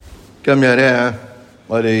今日咧，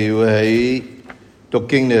我哋會喺讀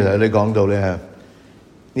經裏頭咧講到咧呢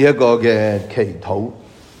一個嘅祈禱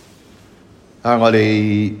我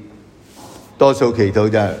哋多數祈禱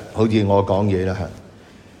就係好似我講嘢啦。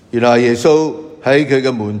原來耶穌喺佢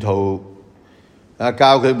嘅門徒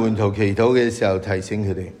教佢門徒祈禱嘅時候，提醒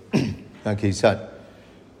佢哋其實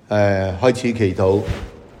開始祈禱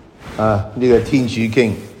呢個天主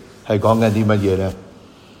經係講緊啲乜嘢咧？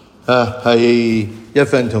係一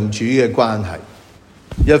份同主嘅關係，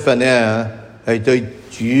一份咧係對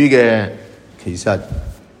主嘅其實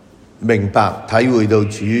明白體會到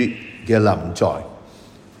主嘅臨在，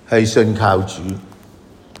係信靠主。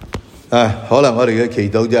可能我哋嘅祈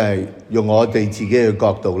禱就係用我哋自己嘅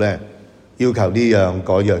角度咧，要求呢樣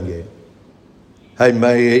嗰樣嘢，係唔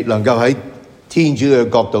係能夠喺天主嘅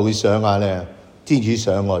角度去想下咧？天主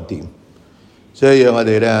想我點？所以讓我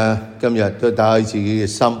哋咧今日都打開自己嘅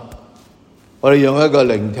心，我哋用一個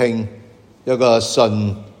聆聽，一個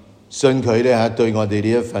信佢咧對我哋呢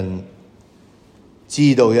一份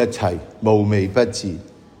知道一切無微不至，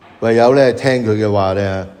唯有咧聽佢嘅話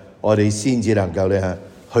咧，我哋先至能夠咧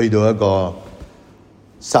去到一個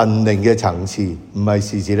神靈嘅層次，唔係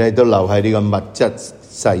時時咧都留喺呢個物質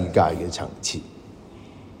世界嘅層次。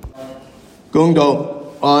恭讀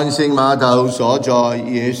按聖馬竇所載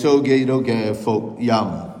耶穌基督嘅福音。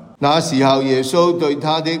那時候耶穌對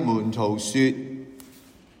他的門徒說：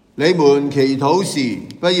你們祈禱時，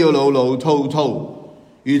不要嘮嘮叨叨，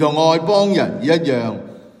如同外邦人一樣，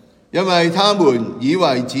因為他們以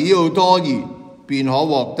為只要多言，便可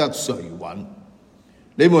獲得垂允。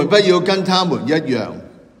你們不要跟他們一樣，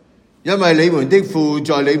因為你們的父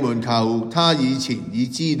在你們求他以前已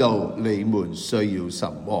知道你們需要什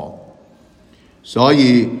麼，所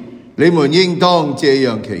以你們應當這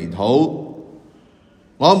樣祈禱：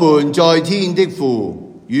我們在天的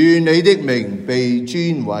父，願你的名被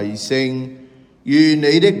尊為聖，願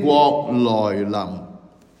你的國來臨，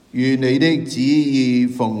願你的旨意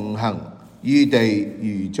奉行於地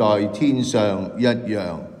如在天上一樣。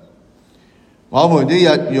我們的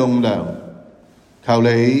日用糧，求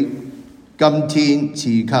你今天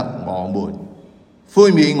賜給我們，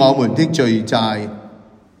寬免我們的罪債，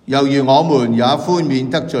猶如我們也寬免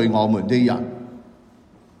得罪我們的人。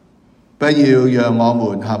不要讓我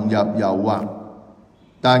們陷入誘惑，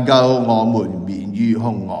但救我們免於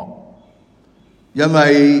兇惡。因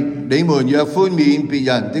為你們若寬免別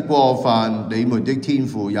人的過犯，你們的天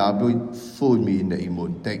父也必寬免你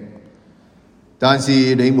們的。但是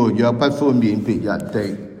你們若不寬免別人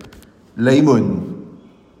的，你們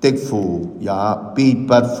的父也必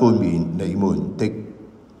不寬免你們的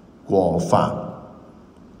過犯。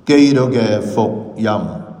基督嘅福音。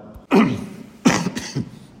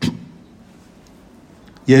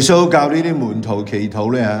耶穌教呢啲門徒祈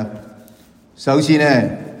禱咧，首先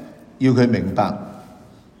咧要佢明白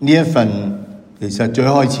呢一份其實最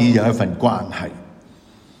開始有一份關係。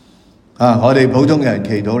我哋普通人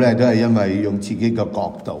祈禱咧，都係因為用自己嘅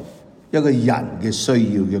角度，一個人嘅需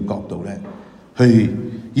要嘅角度咧，去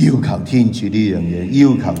要求天主呢樣嘢，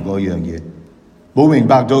要求嗰樣嘢，冇明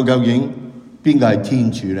白到究竟邊個係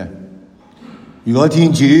天主咧？如果天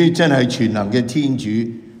主真係全能嘅天主，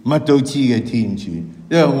乜都知嘅天主，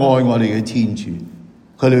因為愛我哋嘅天主，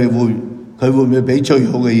佢會唔會俾最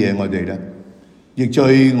好嘅嘢我哋咧？亦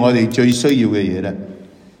我哋最需要嘅嘢咧？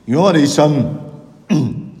如果我哋信，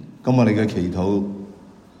咁我哋嘅祈禱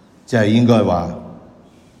就係應該話，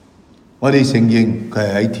我哋承認佢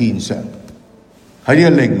係喺天上，喺呢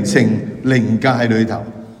個靈性靈界裏頭，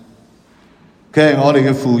佢係我哋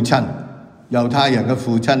嘅父親。猶太人嘅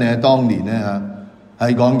父親咧，當年咧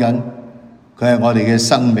係講緊佢係我哋嘅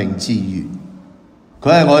生命之源，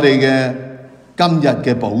佢係我哋嘅今日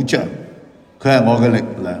嘅保障，佢係我嘅力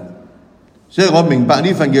量。所以我明白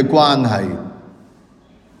呢份嘅關係，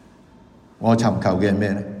我尋求嘅係咩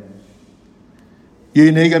咧？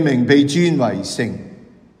願你嘅名被尊為聖。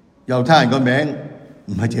猶太人個名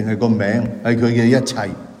唔係淨係個名，係佢嘅一切。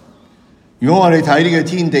如果我哋睇呢個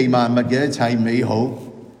天地萬物嘅一切美好，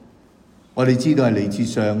我哋知道係嚟自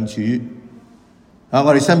上主。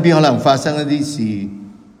我哋身邊可能發生一啲事，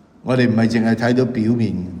我哋唔係淨係睇到表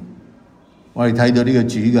面，我哋睇到呢個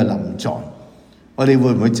主嘅臨在，我哋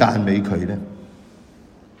會唔會讚美佢呢？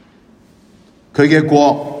佢嘅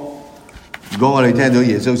國，如果我哋聽到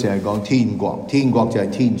耶穌成日講天國，天國就係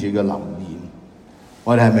天主嘅臨現，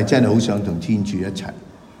我哋係咪真係好想同天主一齊？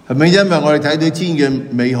係咪因為我哋睇到天嘅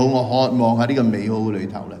美好，我渴望喺呢個美好裏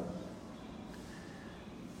頭呢？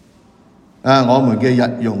我們嘅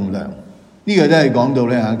日用糧，呢個都係講到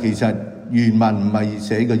咧，其實原文唔係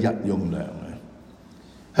寫個日用糧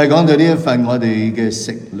嘅，係講到呢一份我哋嘅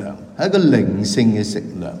食糧，係一個靈性嘅食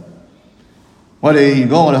糧。我哋如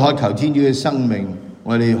果我哋渴求天主嘅生命，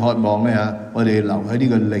我哋渴望咧嚇，我哋留喺呢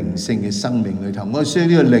個靈性嘅生命裏頭。我需要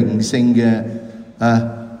呢個靈性嘅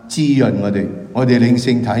滋潤我哋領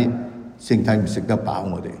聖體，聖體唔食得飽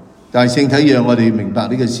我哋，但係聖體讓我哋明白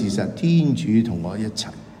呢個事實，天主同我一齊，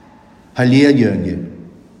係呢一樣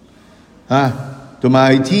嘢同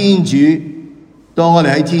埋天主。當我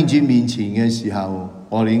哋喺天主面前嘅時候，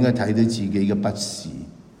我哋應該睇到自己嘅不是，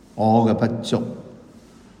我嘅不足，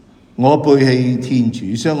我背棄天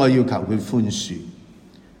主，所以我要求佢寬恕。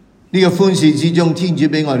呢個寬恕之中，天主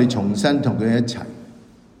俾我哋重新同佢一齊，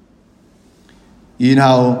然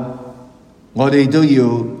後我哋都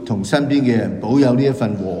要同身邊嘅人保有呢一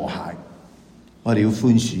份和諧。我哋要寬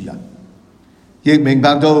恕人，亦明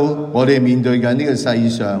白到我哋面對緊呢個世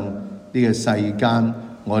上呢個世間，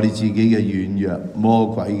我哋自己嘅軟弱，魔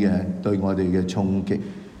鬼嘅對我哋嘅衝擊，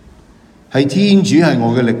係天主係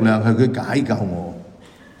我嘅力量，係佢解救我。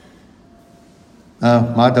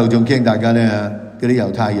馬竇仲驚大家咧嗰啲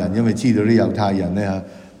猶太人，因為知道啲猶太人咧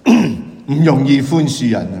唔容易寬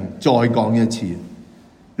恕人。再講一次，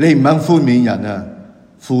你唔肯寬免人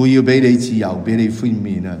父要俾你自由，俾你寬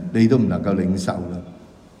免你都唔能夠領受啦。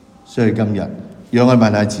所以今日讓我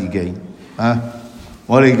問下自己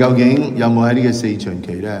我哋究竟有冇喺呢個四旬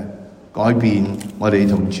期咧改變我哋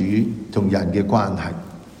同主同人嘅關係？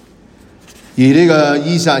而呢個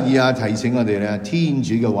依撒意亞提醒我哋咧，天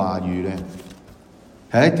主嘅話語咧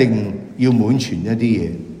係一定要滿全一啲嘢，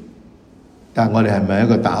但係我哋係咪一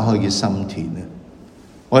個打開嘅心田咧？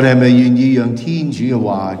我哋係咪願意讓天主嘅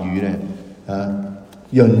話語咧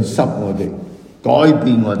潤濕我哋，改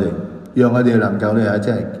變我哋，讓我哋能夠咧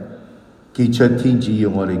真係結出天主要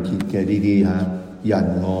我哋結嘅呢啲仁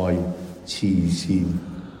愛、慈善、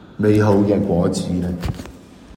美好嘅果子咧？